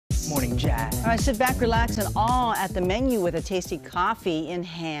morning jazz. All right, sit back, relax, and awe at the menu with a tasty coffee in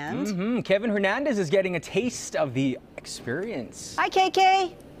hand. Kevin Hernandez is getting a taste of the experience. Hi,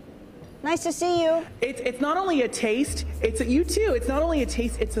 KK. Nice to see you. It's not only a taste, you too. It's not only a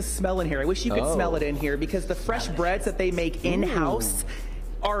taste, it's a smell in here. I wish you could smell it in here because the fresh breads that they make in-house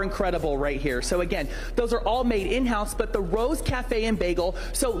are incredible right here. So again, those are all made in-house, but the Rose Cafe and Bagel.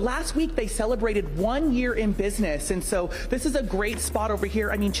 So last week they celebrated 1 year in business. And so this is a great spot over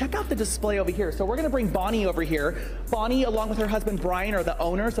here. I mean, check out the display over here. So we're gonna bring Bonnie over here. Bonnie, along with her husband, Brian, are the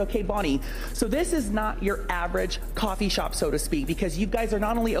owners. Okay, Bonnie. So this is not your average coffee shop, so to speak, because you guys are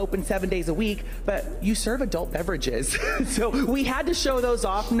not only open 7 days a week, but you serve adult beverages. So we had to show those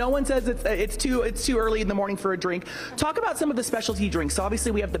off. No one says it's too early in the morning for a drink. Talk about some of the specialty drinks. So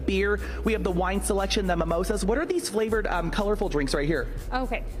obviously we have the beer, we have the wine selection, the mimosas. What are these flavored, colorful drinks right here?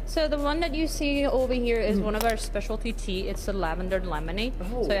 Okay, so the one that you see over here is one of our specialty tea. It's the lavender lemonade.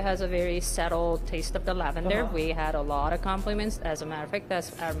 So it has a very settled taste of the lavender. We had a lot of compliments. As a matter of fact,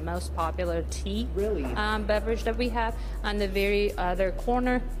 that's our most popular tea beverage that we have. On the very other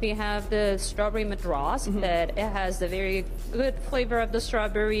corner, we have the strawberry madras that it has the very good flavor of the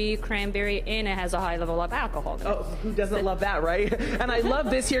strawberry, cranberry, and it has a high level of alcohol. Oh, who doesn't love that, right? And I love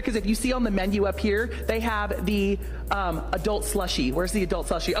this here because if you see on the menu up here, they have the adult slushy. Where's the adult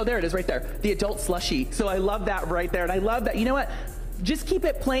slushy? Oh, there it is right there. The adult slushy. So I love that right there. And I love that. You know what? Just keep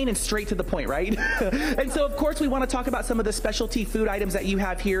it plain and straight to the point, right? And so, of course, we want to talk about some of the specialty food items that you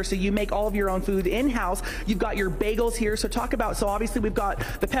have here. So you make all of your own food in-house. You've got your bagels here. So talk about, so obviously we've got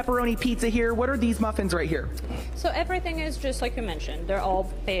the pepperoni pizza here. What are these muffins right here? So everything is just like you mentioned. They're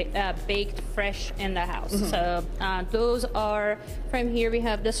all baked fresh in the house. So those are, from here we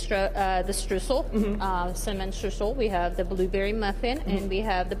have the streusel, cinnamon streusel. We have the blueberry muffin, and we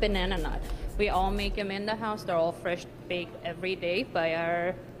have the banana nut. We all make them in the house. They're all fresh baked every day by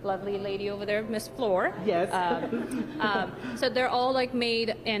our lovely lady over there, Miss Floor. Yes. So they're all like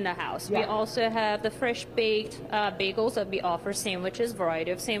made in the house. We also have the fresh baked bagels that we offer sandwiches, variety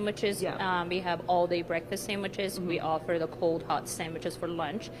of sandwiches. We have all day breakfast sandwiches. We offer the cold hot sandwiches for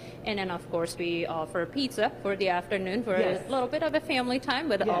lunch. And then of course we offer pizza for the afternoon for a little bit of a family time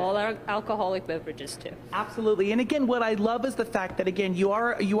with all our alcoholic beverages too. Absolutely. And again, what I love is the fact that again, you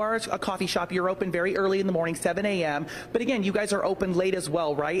are a coffee shop. You're open very early in the morning, 7 a.m. But again, you guys are open late as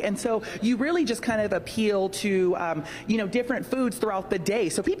well, right? And so you really just kind of appeal to, you know, different foods throughout the day.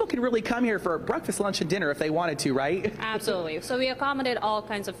 So people can really come here for breakfast, lunch, and dinner if they wanted to, right? Absolutely. So we accommodate all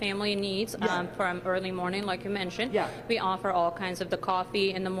kinds of family needs from early morning, like you mentioned. We offer all kinds of the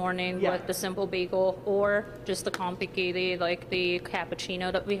coffee in the morning with the simple bagel or just the complicated, like the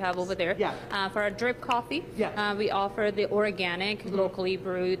cappuccino that we have over there. For our drip coffee, we offer the organic, locally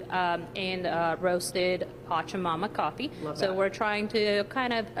brewed and roasted Pachamama coffee. So we're trying to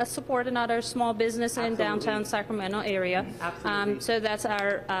kind of support another small business in downtown Sacramento area. So that's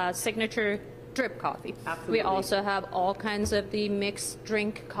our signature drip coffee. We also have all kinds of the mixed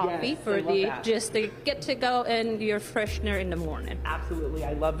drink coffee for the just to get to go and your freshener in the morning. Absolutely,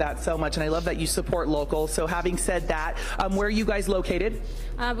 I love that so much, and I love that you support local. So having said that, where are you guys located?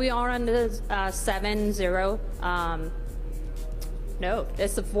 We are on the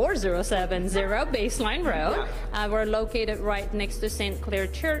 4070 Baseline Road. We're located right next to St. Clair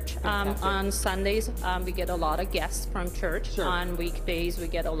Church. On Sundays, we get a lot of guests from church. On weekdays, we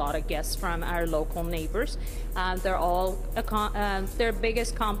get a lot of guests from our local neighbors. They're all, their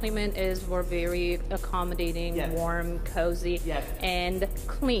biggest compliment is we're very accommodating, warm, cozy, and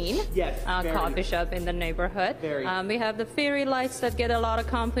clean coffee shop in the neighborhood. We have the fairy lights that get a lot of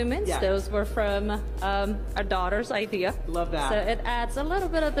compliments. Those were from our daughter's idea. Love that. So it adds a little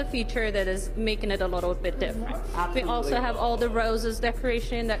bit of the feature that is making it a little bit different. We also have all the roses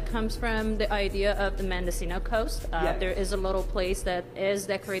decoration that comes from the idea of the Mendocino coast. There is a little place that is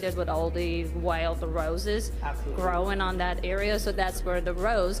decorated with all the wild roses growing on that area, so that's where the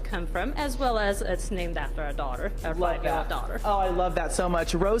rose come from, as well as it's named after our daughter, our 5-year-old daughter. Oh, I love that so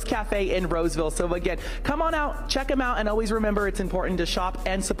much. Rose Cafe in Roseville. So again, come on out, check them out, and always remember it's important to shop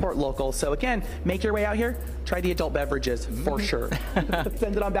and support local. So again, make your way out here, try the adult beverages for sure.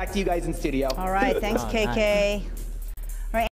 Send it on back to you guys in studio. All right, thanks, KK.